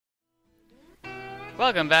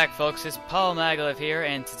Welcome back, folks. It's Paul Maglev here,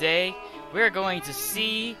 and today we're going to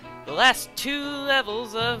see the last 2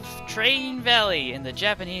 levels of Train Valley in the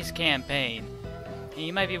Japanese campaign. And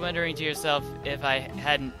you might be wondering to yourself if I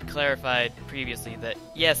hadn't clarified previously that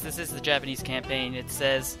yes, this is the Japanese campaign. It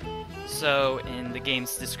says so in the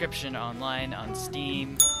game's description online on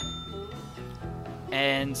Steam.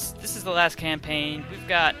 And this is the last campaign. We've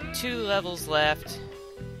got 2 levels left.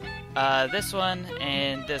 This one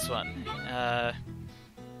and this one.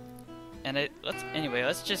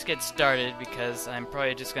 Let's just get started because I'm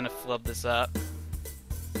probably just gonna flub this up.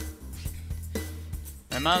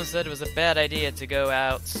 My mom said it was a bad idea to go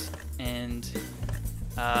out and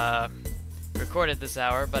record at this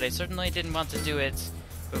hour, but I certainly didn't want to do it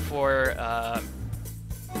before I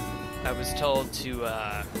was told to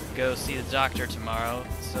go see the doctor tomorrow,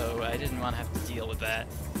 so I didn't want to have to deal with that.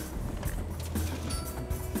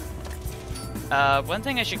 One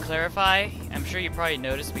thing I should clarify, I'm sure you probably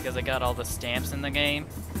noticed because I got all the stamps in the game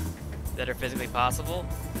that are physically possible.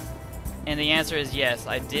 And the answer is yes,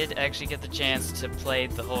 I did actually get the chance to play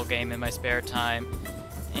the whole game in my spare time.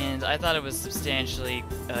 And I thought it was substantially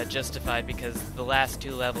justified because the last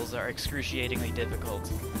 2 levels are excruciatingly difficult,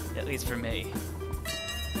 at least for me.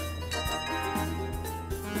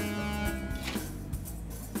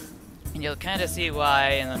 And you'll kind of see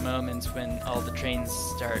why in a moment when all the trains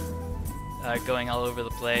start going all over the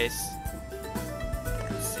place.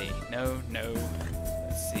 Let's see. No.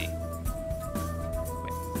 Let's see.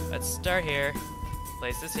 Wait. Let's start here.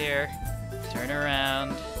 Place this here. Turn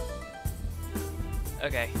around.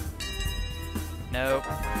 Okay. Nope.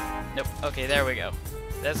 Okay, there we go.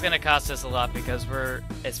 That's gonna cost us a lot because we're,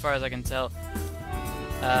 as far as I can tell,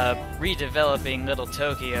 redeveloping Little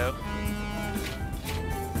Tokyo.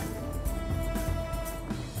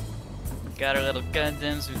 We got our little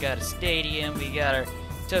Gundams, we've got a stadium, we got our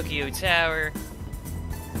Tokyo Tower.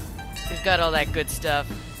 We've got all that good stuff.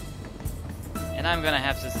 And I'm gonna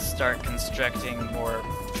have to start constructing more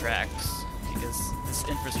tracks because this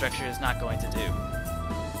infrastructure is not going to do.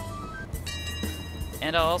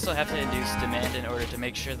 And I'll also have to induce demand in order to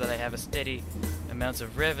make sure that I have a steady amount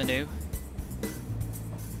of revenue.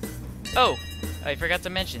 Oh! I forgot to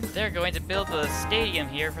mention, they're going to build the stadium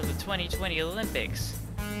here for the 2020 Olympics.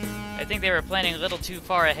 I think they were planning a little too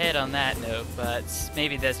far ahead on that note, but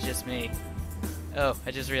maybe that's just me. Oh,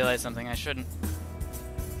 I just realized something. I shouldn't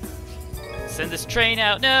send this train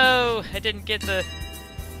out. No! I didn't get the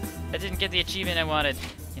achievement I wanted.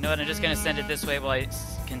 You know what? I'm just gonna send it this way while I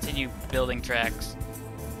continue building tracks.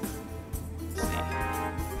 Let's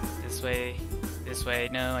see. This way.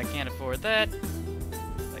 No, I can't afford that.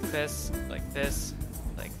 Like this, like this,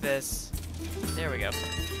 like this. There we go.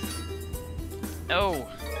 Oh!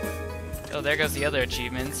 Oh, there goes the other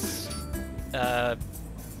achievements. But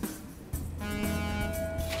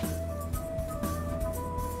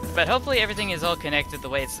hopefully everything is all connected the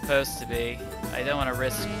way it's supposed to be. I don't want to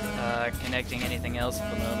risk connecting anything else at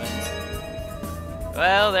the moment.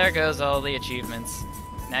 Well, there goes all the achievements.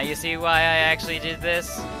 Now you see why I actually did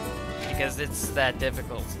this? Because it's that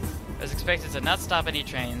difficult. I was expected to not stop any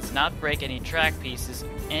trains, not break any track pieces,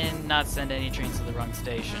 and not send any trains to the wrong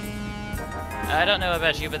station. I don't know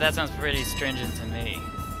about you, but that sounds pretty stringent to me.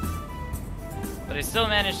 But I still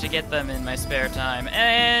managed to get them in my spare time,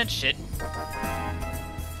 and shit.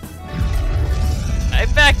 I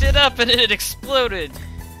backed it up and it exploded!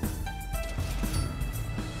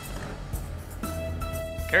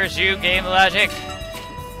 Curse you, game logic!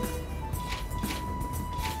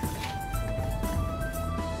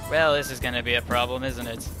 Well, this is gonna be a problem, isn't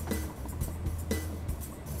it?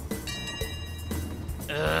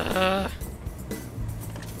 Ugh.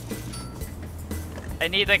 I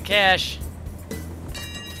need the cash!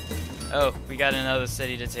 Oh, we got another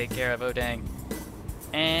city to take care of, oh dang.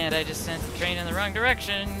 And I just sent the train in the wrong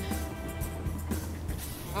direction.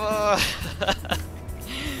 Oh.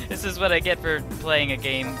 This is what I get for playing a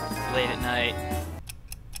game late at night.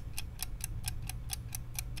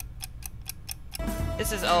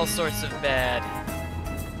 This is all sorts of bad.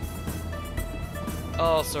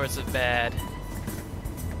 All sorts of bad.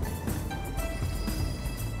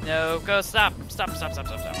 No, go stop! Stop.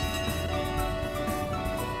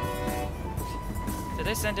 Did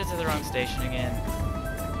I send it to the wrong station again?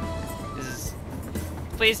 This is...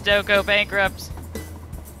 Please don't go bankrupt!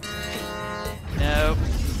 Nope.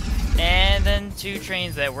 And then 2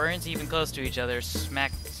 trains that weren't even close to each other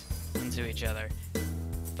smacked into each other.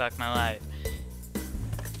 Fuck my life.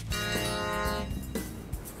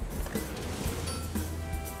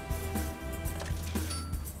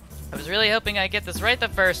 I was really hoping I'd get this right the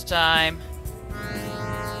first time.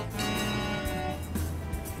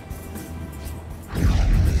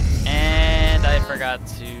 forgot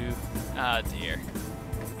to... Oh dear.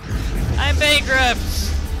 I'm bankrupt!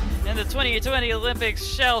 And the 2020 Olympics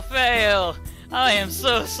shall fail! I am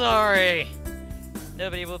so sorry!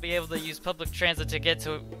 Nobody will be able to use public transit to get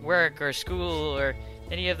to work or school or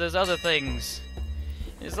any of those other things.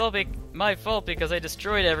 It's all my fault because I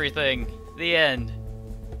destroyed everything. The end.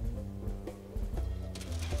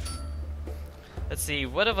 Let's see,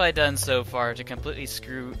 what have I done so far to completely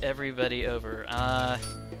screw everybody over?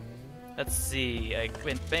 Let's see, I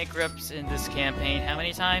went bankrupt in this campaign how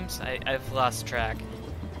many times? I've lost track.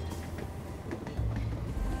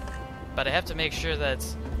 But I have to make sure that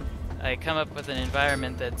I come up with an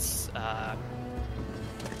environment that's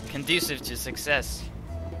conducive to success.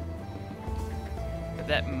 But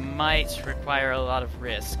that might require a lot of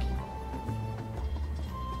risk.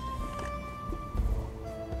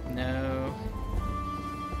 No.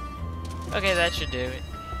 Okay, that should do it.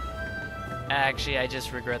 Actually, I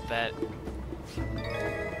just regret that.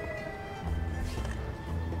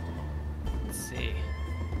 Let's see.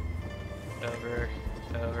 Over.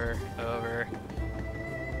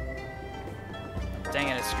 Dang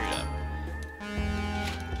it, I screwed up.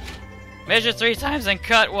 Measure 3 times and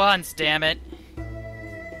cut once, damn it.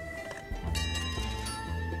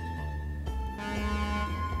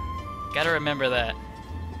 Gotta remember that.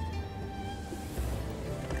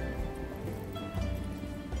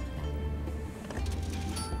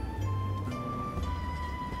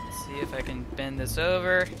 Let's see if I can bend this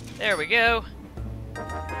over. There we go.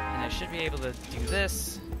 And I should be able to do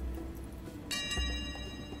this.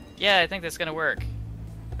 Yeah, I think that's gonna work.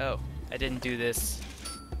 Oh, I didn't do this.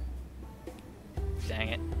 Dang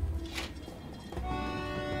it.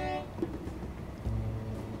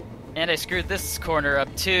 And I screwed this corner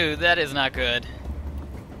up too. That is not good.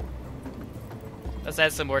 Let's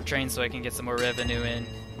add some more trains so I can get some more revenue in.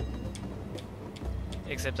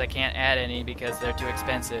 Except I can't add any because they're too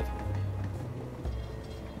expensive.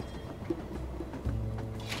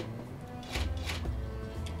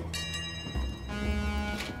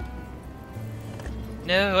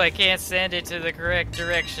 No, I can't send it to the correct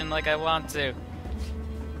direction like I want to.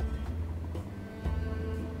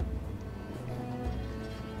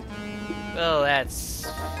 Well, that's...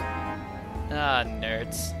 Ah,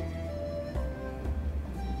 nerds.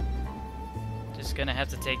 Just gonna have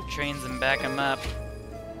to take trains and back them up.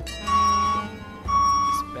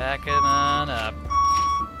 Just back them on up.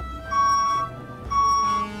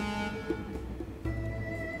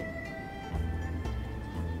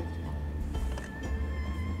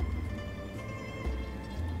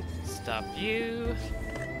 Stop you.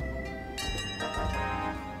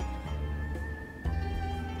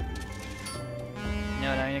 No,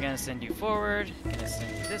 I'm gonna send you forward. I'm gonna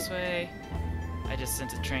send you this way. I just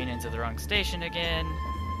sent a train into the wrong station again.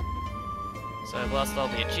 So I've lost all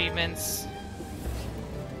the achievements.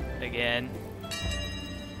 Again.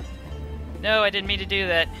 No, I didn't mean to do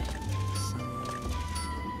that.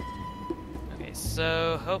 Okay,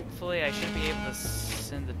 so hopefully I should be able to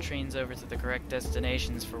send the trains over to the correct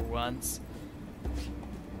destinations for once.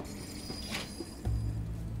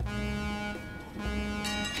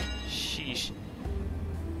 Sheesh.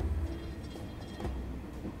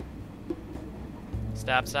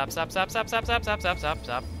 Stop.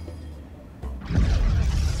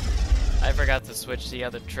 I forgot to switch the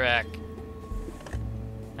other track.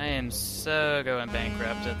 I am so going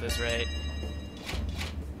bankrupt at this rate.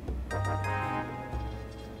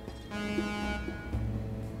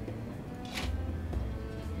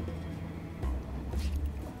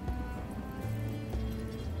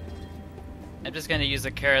 I'm just going to use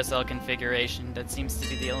a carousel configuration. That seems to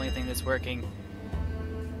be the only thing that's working.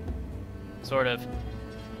 Sort of.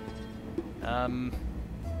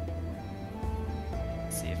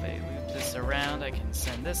 Let's see if I loop this around. I can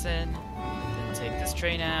send this in. Then take this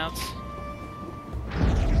train out.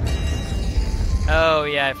 Oh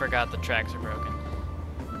yeah, I forgot the tracks are broken.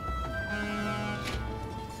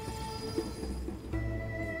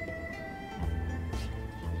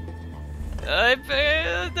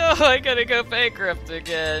 No, I gotta go bankrupt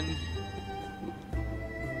again.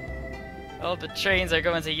 All the trains are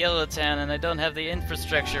going to Yellowtown and I don't have the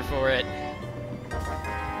infrastructure for it.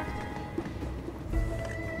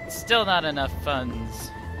 Still not enough funds.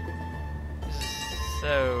 This is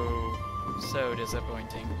so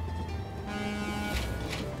disappointing.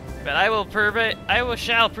 But I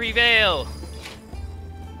shall prevail!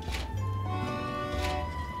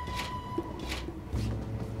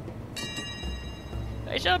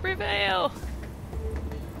 I shall prevail!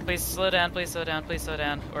 Please slow down, please slow down, please slow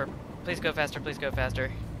down. Or please go faster, please go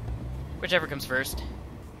faster. Whichever comes first.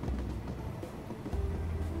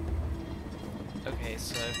 Okay,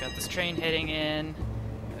 so I've got this train heading in.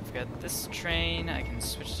 I've got this train. I can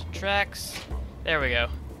switch to tracks. There we go.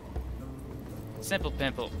 Simple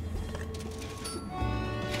pimple.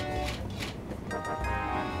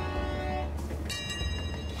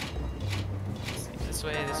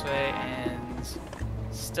 This way, and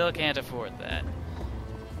still can't afford that.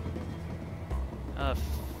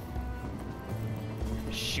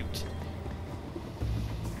 Shoot.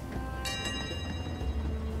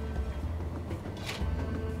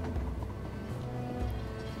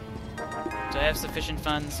 Do I have sufficient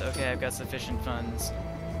funds? Okay, I've got sufficient funds.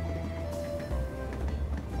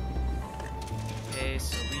 Okay,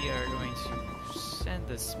 so we are going to send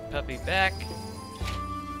this puppy back.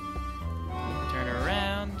 Turn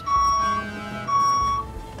around.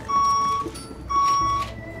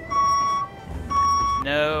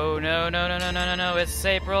 No, no, no, no, no, no, no, no, it's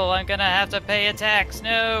April. I'm gonna have to pay a tax.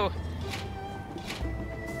 No!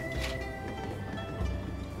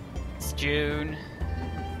 It's June.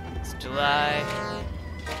 It's July.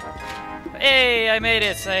 Hey, I made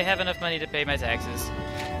it! I have enough money to pay my taxes.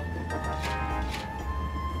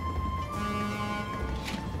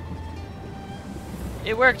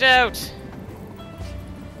 It worked out!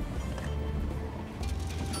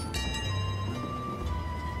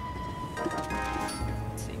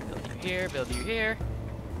 Let's see, build you here, build you here.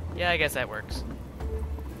 Yeah, I guess that works.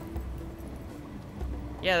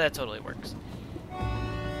 Yeah, that totally works.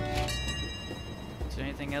 Is there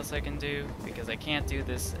anything else I can do? Because I can't do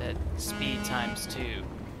this at speed ×2.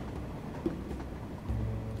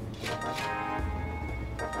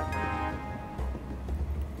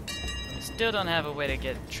 Still don't have a way to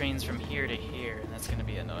get trains from here to here, and that's gonna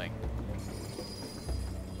be annoying.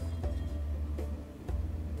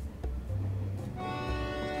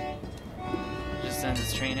 Just send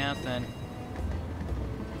this train out then.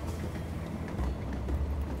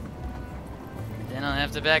 Then I'll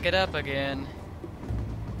have to back it up again.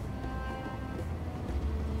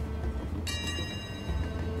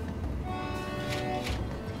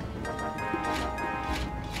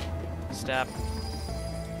 Stop.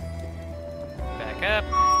 Back up.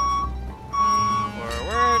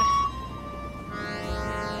 Forward.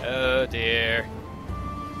 Oh dear.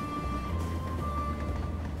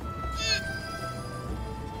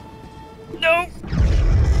 No!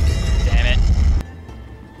 Damn it.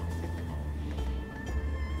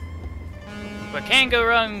 What can go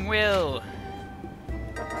wrong will.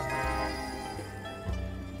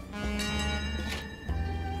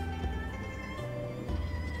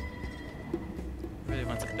 Really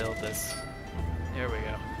want to build this. There we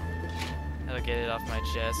go. That'll get it off my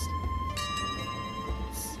chest.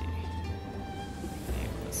 Let's see.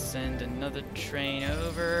 Able to send another train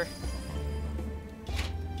over.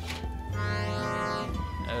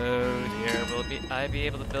 Oh dear, will I be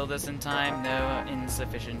able to build this in time? No,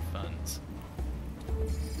 insufficient funds.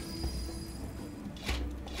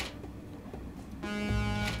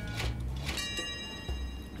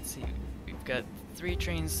 Let's see, we've got 3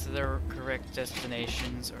 trains to their correct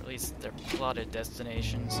destinations, or at least their plotted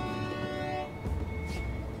destinations.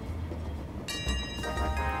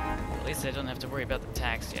 At least I don't have to worry about the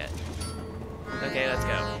tax yet. Okay, let's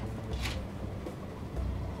go.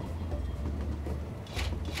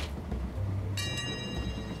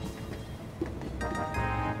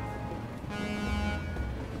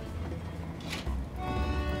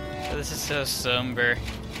 Oh, this is so somber.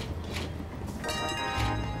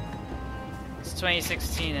 It's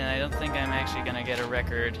 2016 and I don't think I'm actually gonna get a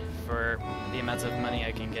record for the amounts of money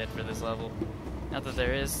I can get for this level. Not that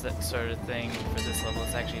there is that sort of thing for this level,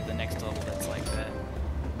 it's actually the next level that's like that.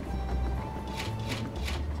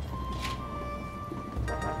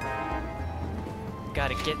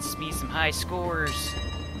 Gotta get me some high scores.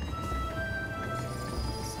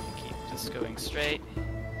 So keep this going straight.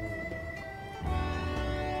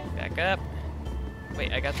 Back up.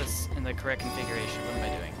 Wait, I got this in the correct configuration. What am I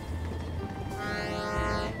doing?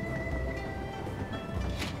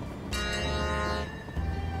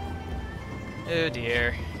 Oh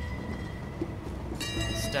dear.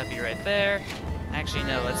 Stop you right there. Actually,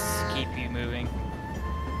 no, let's keep you moving.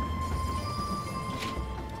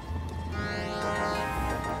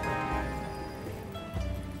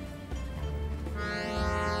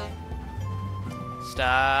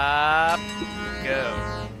 Stop.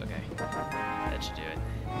 Go. Okay. That should do it.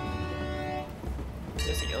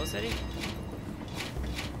 There's a yellow city?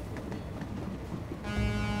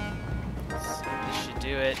 So this should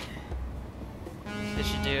do it. This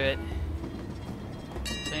should do it.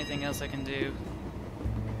 Is there anything else I can do?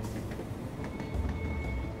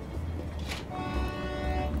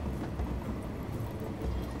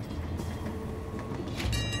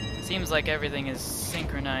 Seems like everything is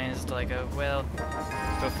synchronized like a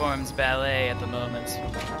well-performed ballet at the moment.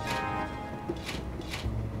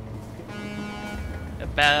 A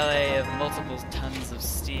ballet of multiple tons of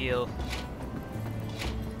steel.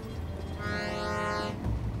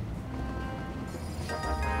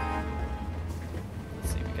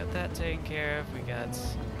 Let's see, we got that taken care of. We got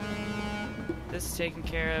this taken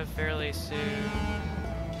care of fairly soon.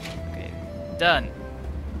 Okay, done.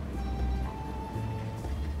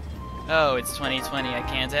 Oh, it's 2020. I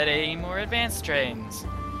can't add any more advanced trains.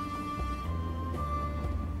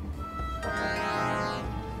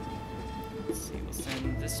 Let's see, we'll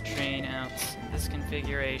send this train out this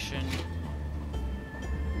configuration.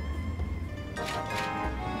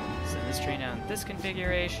 Send this train out in this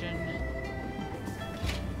configuration.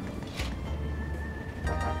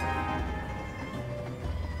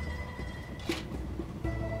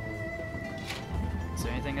 Is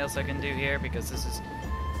there anything else I can do here? Because this is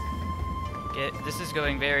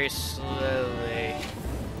going very slowly.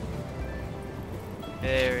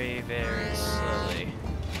 Very, very slowly.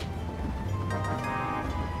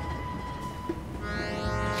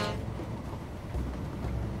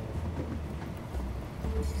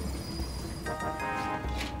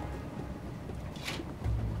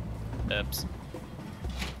 Oops.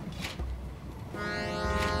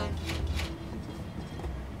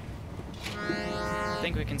 I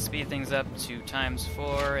think we can speed things up to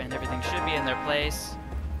 ×4 and everything should be in their place.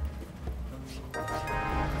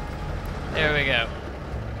 There we go.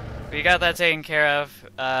 We got that taken care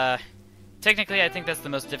of. Technically I think that's the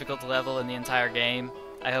most difficult level in the entire game.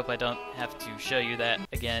 I hope I don't have to show you that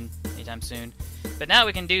again anytime soon. But now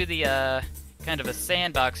we can do the kind of a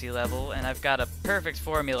sandboxy level, and I've got a perfect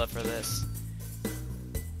formula for this.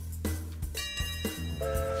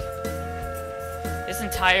 This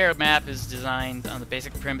entire map is designed on the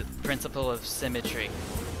basic principle of symmetry,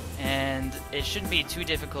 and it shouldn't be too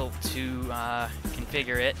difficult to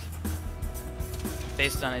configure it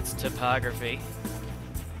based on its topography.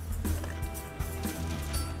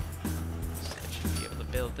 So I should be able to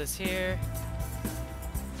build this here,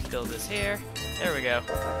 build this here, there we go.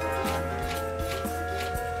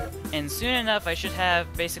 And soon enough I should have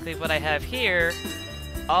basically what I have here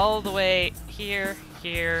all the way here,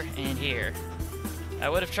 here, and here. I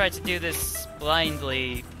would have tried to do this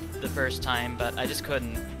blindly the first time, but I just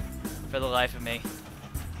couldn't for the life of me.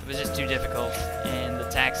 It was just too difficult, and the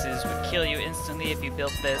taxes would kill you instantly if you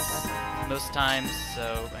built this most times,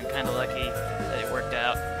 so I'm kind of lucky that it worked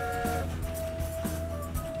out.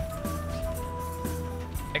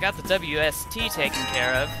 I got the WST taken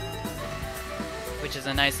care of, which is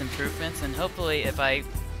a nice improvement, and hopefully if I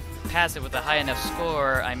pass it with a high enough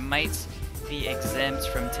score, I might be exempt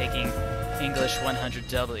from taking English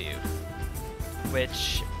 100W,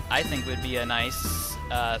 which I think would be a nice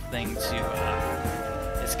thing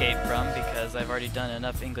to escape from, because I've already done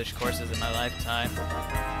enough English courses in my lifetime.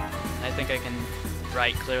 I think I can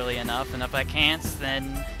write clearly enough, and if I can't,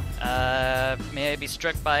 then may I be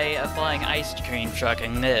struck by a flying ice cream truck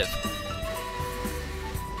and live.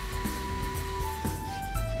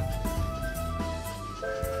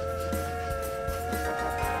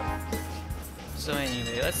 So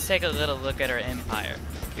anyway, let's take a little look at our empire.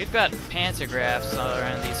 We've got pantographs all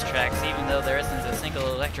around these tracks, even though there isn't a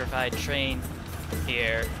single electrified train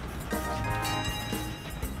here.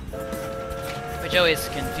 Which always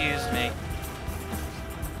confused me,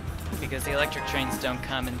 because the electric trains don't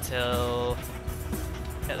come until,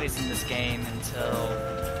 at least in this game, until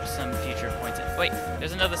some future point. Wait,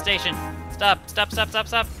 there's another station! Stop! Stop! Stop! Stop!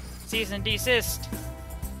 Stop! Cease and desist!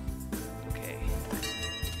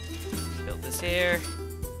 Here,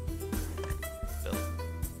 build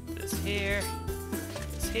this here,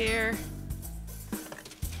 this here.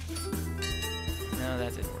 No,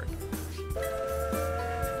 that didn't work.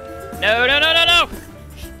 No, no, no, no, no!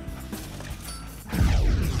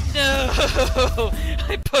 No!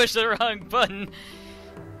 I pushed the wrong button.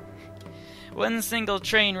 One single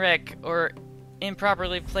train wreck or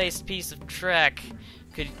improperly placed piece of track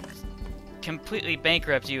could completely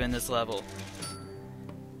bankrupt you in this level.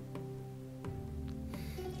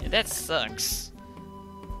 That sucks.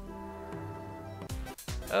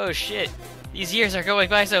 Oh shit, these years are going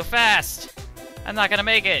by so fast! I'm not gonna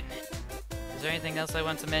make it! Is there anything else I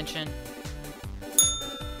want to mention?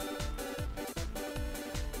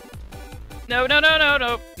 No, no, no, no,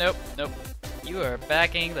 no, nope, nope. You are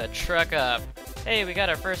backing the truck up. Hey, we got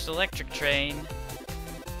our first electric train.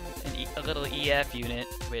 A little EF unit,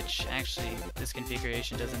 which actually, this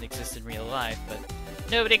configuration doesn't exist in real life, but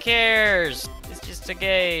nobody cares! It's just a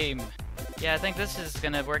game. Yeah, I think this is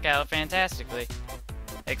gonna work out fantastically.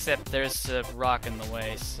 Except there's a rock in the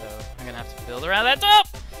way, so I'm gonna have to build around that top!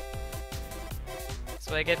 That's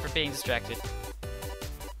what I get for being distracted.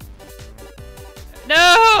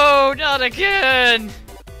 No! Not again!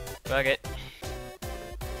 Fuck it.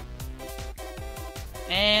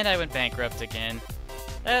 And I went bankrupt again.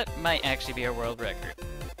 That might actually be a world record.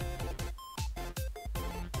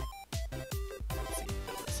 Let's see,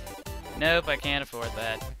 build this. Nope, I can't afford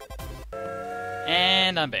that.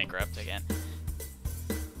 And I'm bankrupt again.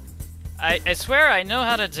 I swear I know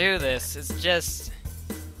how to do this. It's just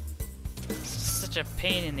such a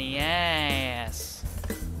pain in the ass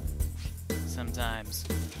sometimes.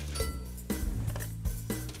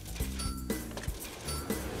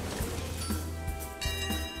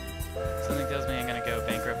 Something tells me I'm gonna go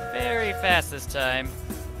bankrupt very fast this time,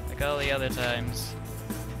 like all the other times.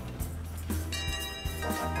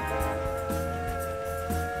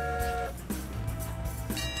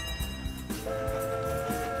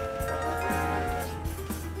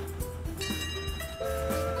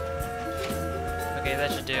 Okay,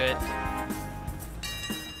 that should do it.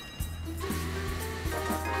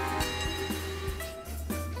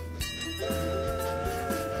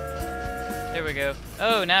 There we go.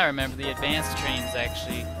 Oh, now I remember, the advanced trains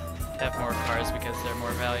actually have more cars because they're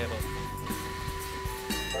more valuable.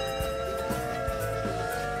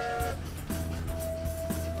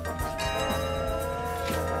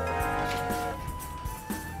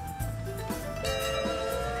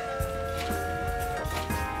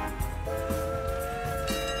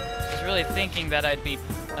 I was really thinking that I'd be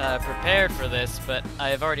prepared for this, but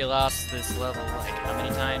I've already lost this level, like, how many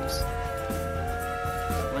times?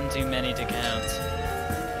 One too many to count.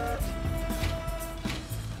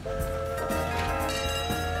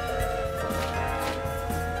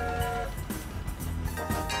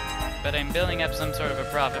 But I'm building up some sort of a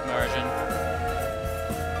profit margin,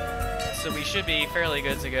 so we should be fairly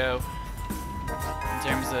good to go in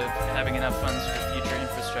terms of having enough funds for future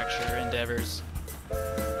infrastructure endeavors.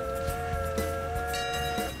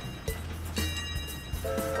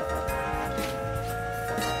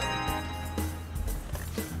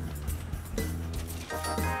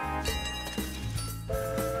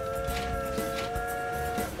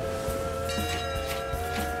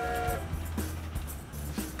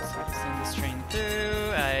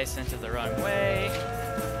 I sent it the wrong way.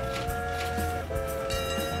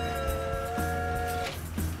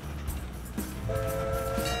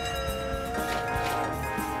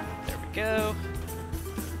 There we go.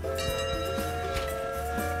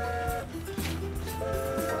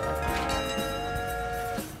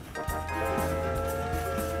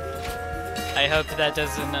 I hope that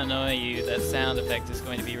doesn't annoy you. That sound effect is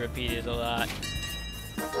going to be repeated a lot.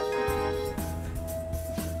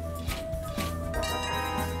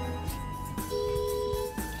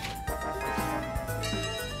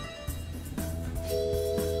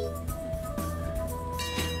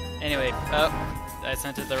 Anyway, oh, I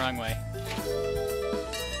sent it the wrong way.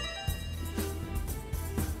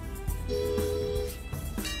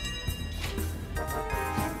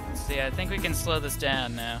 Let's see, I think we can slow this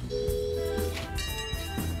down now.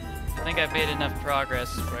 I think I've made enough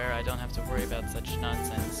progress where I don't have to worry about such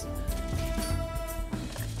nonsense.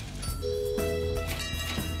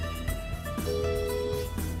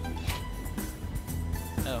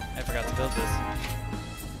 Oh, I forgot to build this.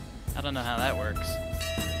 I don't know how that works.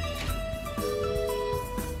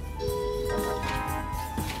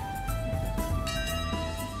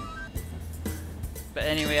 But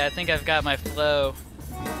anyway, I think I've got my flow.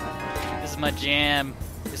 This is my jam.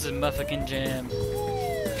 This is muffican jam.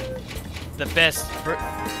 The best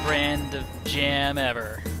brand of jam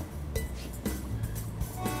ever.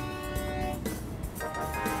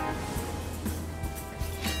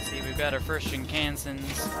 See, we've got our first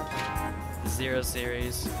Shinkansens, the 0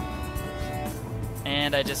 series.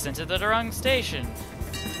 And I just entered the wrong station.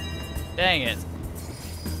 Dang it.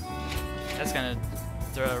 That's gonna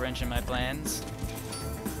throw a wrench in my plans.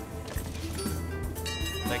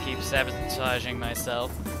 I keep sabotaging myself.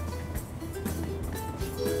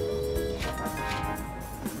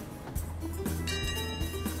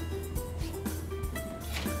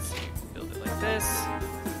 Let's see, build it like this,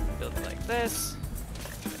 build it like this,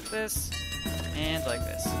 and like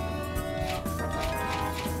this.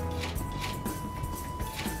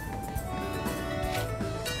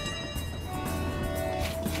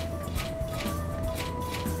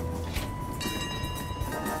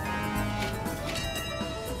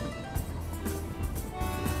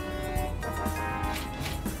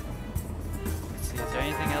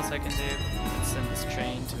 Anything else I can do? Let's send this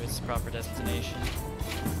train to its proper destination.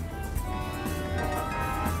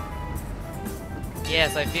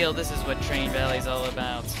 Yes, I feel this is what Train Valley's all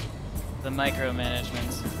about. The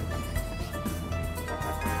micromanagement.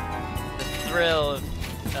 The thrill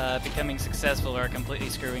of becoming successful or completely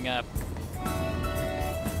screwing up.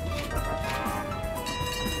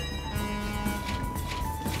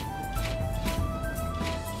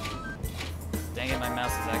 Dang it, my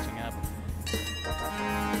mouse is acting up.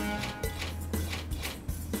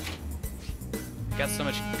 Got so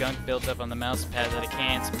much gunk built up on the mouse pad that it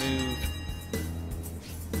can't move.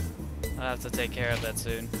 I'll have to take care of that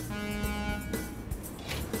soon.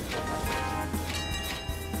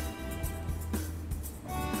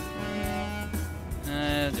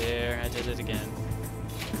 Oh dear, I did it again.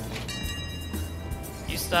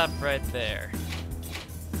 You stop right there.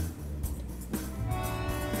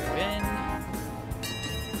 Go in.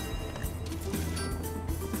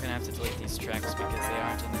 I'm gonna have to delete these tracks because they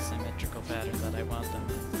aren't in the symmetrical pattern that I want them.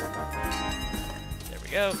 There we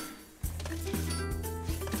go.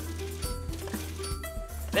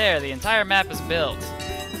 There, the entire map is built.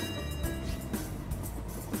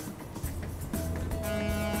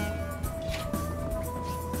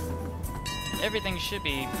 Everything should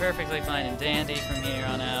be perfectly fine and dandy from here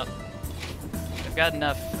on out. I've got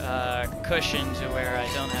enough cushion to where I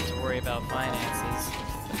don't have to worry about finances.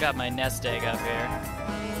 I've got my nest egg up here.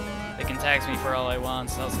 They can tax me for all I want,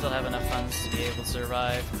 so I'll still have enough funds to be able to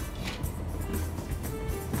survive.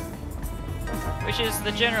 Which is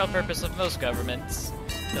the general purpose of most governments.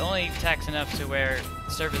 They'll only tax enough to where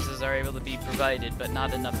services are able to be provided, but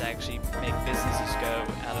not enough to actually make businesses go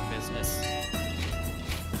out of business.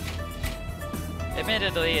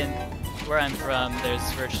 Admittedly, in where I'm from,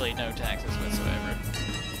 there's virtually no taxes whatsoever.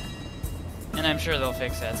 And I'm sure they'll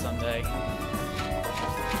fix that someday.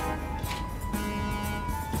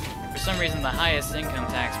 For some reason, the highest income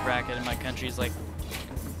tax bracket in my country is like,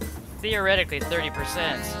 theoretically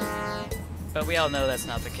 30%. But we all know that's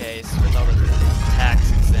not the case with all the tax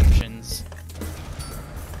exemptions.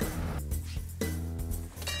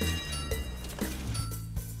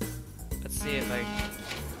 Let's see if I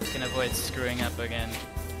can avoid screwing up again.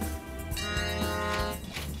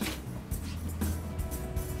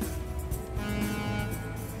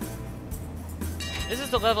 This is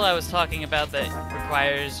the level I was talking about that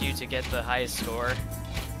requires you to get the highest score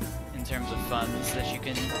in terms of funds that you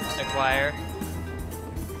can acquire.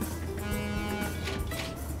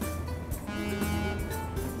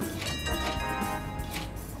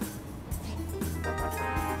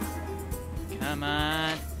 Come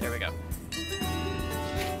on. There we go.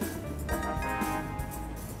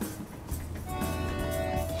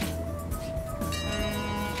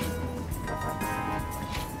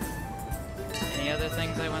 Any other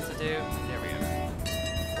things I want to do? There we go.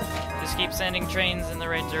 Just keep sending trains in the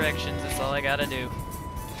right directions. That's all I gotta do.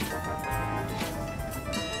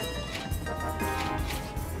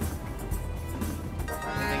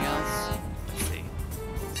 Anything else? Let's see.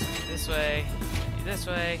 This way. This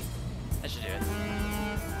way. That should do it.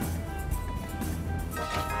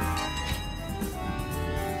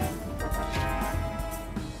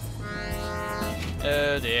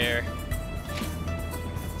 Oh dear.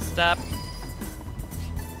 Stop.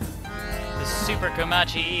 The Super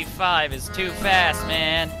Komachi E5 is too fast,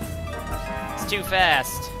 man. It's too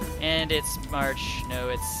fast. And it's March. No,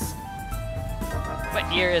 it's...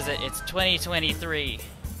 What year is it? It's 2023.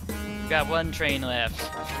 We've got one train left.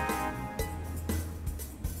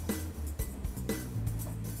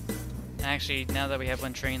 Actually, now that we have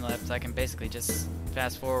one train left, I can basically just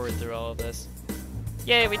fast forward through all of this.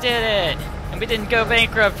 Yay, we did it! And we didn't go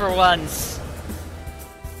bankrupt for once!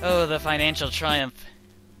 Oh, the financial triumph.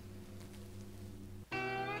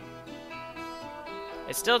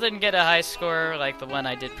 I still didn't get a high score like the one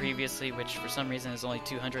I did previously, which for some reason is only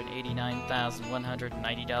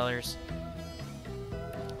 $289,190.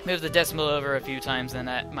 Move the decimal over a few times and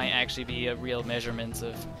that might actually be a real measurement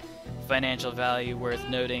of financial value worth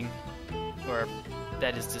noting. Or,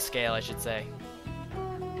 that is to scale, I should say.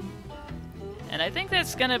 And I think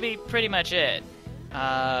that's gonna be pretty much it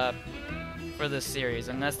for this series,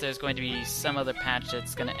 unless there's going to be some other patch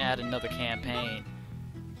that's gonna add another campaign.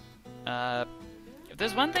 If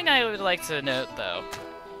there's one thing I would like to note, though,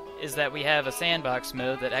 is that we have a sandbox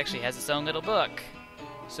mode that actually has its own little book.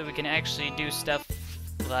 So we can actually do stuff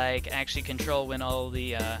like actually control when all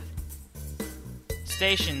the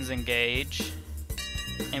stations engage.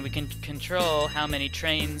 And we can control how many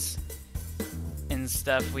trains and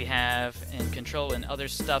stuff we have, and control when other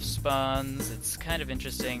stuff spawns. It's kind of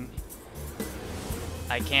interesting.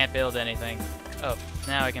 I can't build anything. Oh,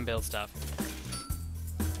 now I can build stuff.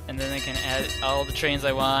 And then I can add all the trains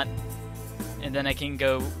I want, and then I can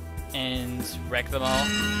go and wreck them all,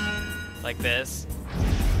 like this.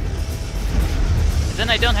 Then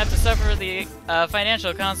I don't have to suffer the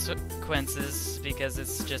financial consequences because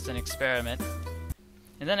it's just an experiment.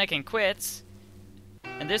 And then I can quit.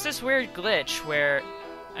 And there's this weird glitch where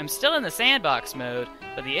I'm still in the sandbox mode,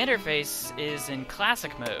 but the interface is in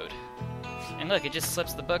classic mode. And look, it just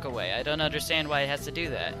slips the book away. I don't understand why it has to do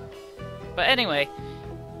that. But anyway,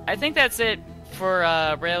 I think that's it for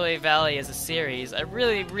Railway Valley as a series. I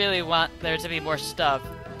really, really want there to be more stuff.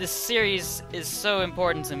 This series is so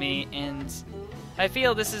important to me, and I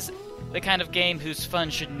feel this is the kind of game whose fun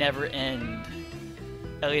should never end.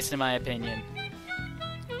 At least in my opinion.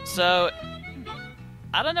 So,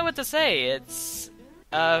 I don't know what to say. It's,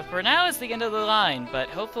 for now it's the end of the line, but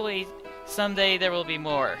hopefully someday there will be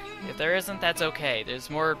more. If there isn't, that's okay. There's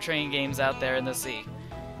more train games out there in the sea.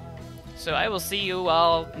 So I will see you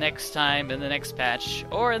all next time in the next patch,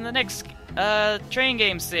 or in the next train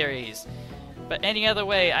game series. But any other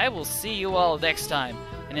way, I will see you all next time.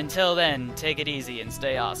 And until then, take it easy and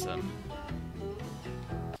stay awesome.